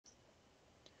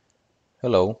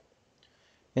Hello.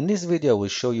 In this video, I will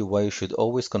show you why you should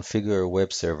always configure your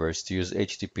web servers to use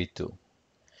HTTP2.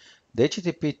 The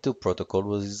HTTP2 protocol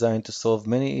was designed to solve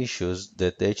many issues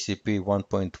that the HTTP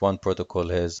 1.1 protocol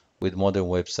has with modern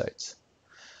websites.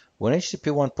 When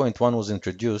HTTP 1.1 was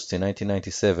introduced in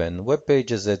 1997, web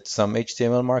pages had some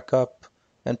HTML markup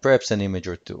and perhaps an image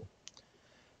or two.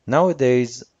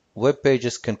 Nowadays, web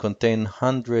pages can contain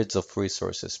hundreds of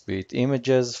resources, be it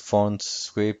images, fonts,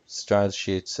 scripts, style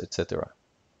sheets, etc.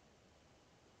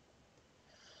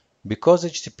 Because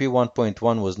HTTP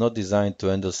 1.1 was not designed to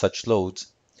handle such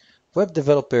loads, web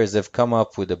developers have come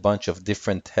up with a bunch of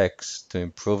different hacks to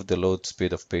improve the load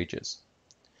speed of pages.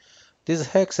 These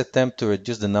hacks attempt to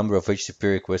reduce the number of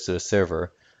HTTP requests to the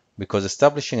server because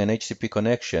establishing an HTTP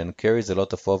connection carries a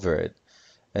lot of overhead,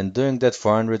 and doing that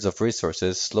for hundreds of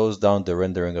resources slows down the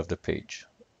rendering of the page.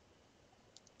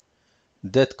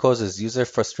 That causes user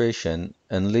frustration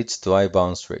and leads to high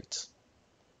bounce rates.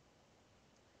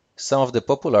 Some of the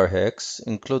popular hacks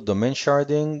include domain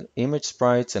sharding, image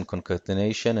sprites, and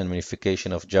concatenation and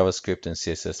minification of JavaScript and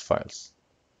CSS files.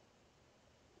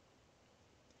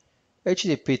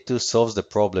 HTTP2 solves the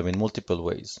problem in multiple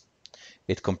ways.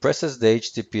 It compresses the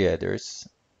HTTP headers,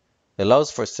 allows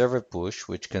for server push,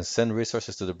 which can send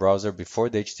resources to the browser before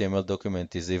the HTML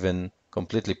document is even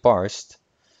completely parsed,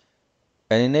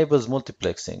 and enables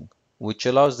multiplexing, which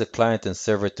allows the client and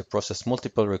server to process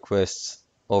multiple requests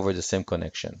over the same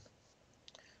connection.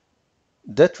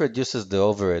 That reduces the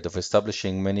overhead of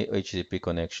establishing many HTTP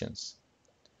connections.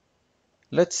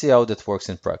 Let's see how that works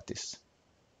in practice.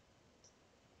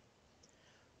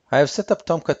 I have set up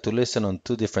Tomcat to listen on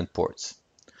two different ports.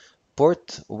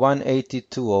 Port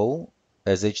 180.20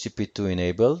 has HTTP2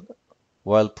 enabled,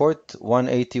 while port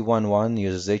 180.11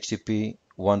 uses HTTP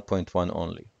 1.1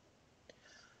 only.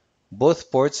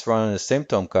 Both ports run on the same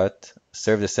Tomcat,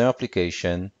 serve the same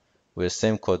application, with the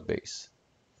same code base.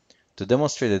 To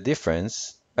demonstrate the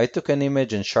difference, I took an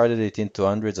image and sharded it into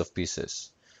hundreds of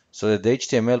pieces, so that the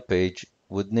HTML page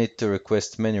would need to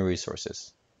request many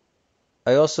resources.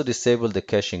 I also disabled the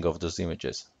caching of those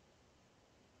images.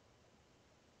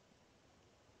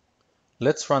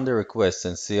 Let's run the request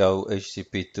and see how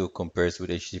HTTP2 compares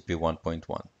with HTTP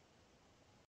 1.1.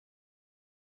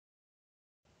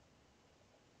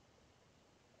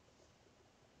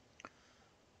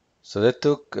 So that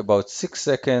took about 6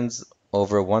 seconds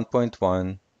over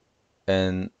 1.1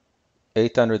 and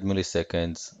 800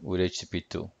 milliseconds with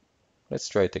HTTP2. Let's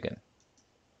try it again.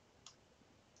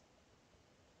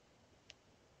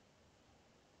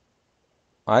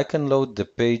 I can load the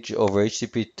page over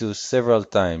HTTP2 several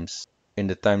times in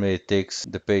the time that it takes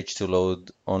the page to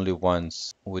load only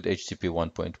once with HTTP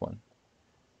 1.1.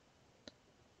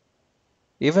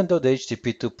 Even though the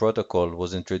HTTP2 protocol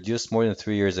was introduced more than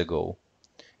 3 years ago,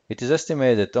 it is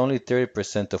estimated that only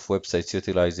 30% of websites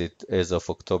utilize it as of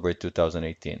October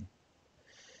 2018.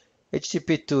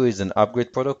 HTTP2 is an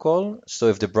upgrade protocol, so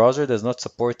if the browser does not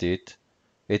support it,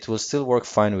 it will still work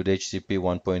fine with HTTP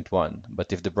 1.1,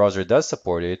 but if the browser does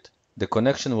support it, the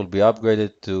connection will be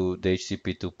upgraded to the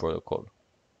HTTP2 protocol.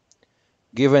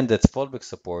 Given that fallback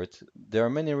support, there are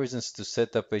many reasons to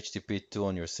set up HTTP2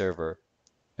 on your server,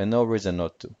 and no reason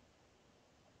not to.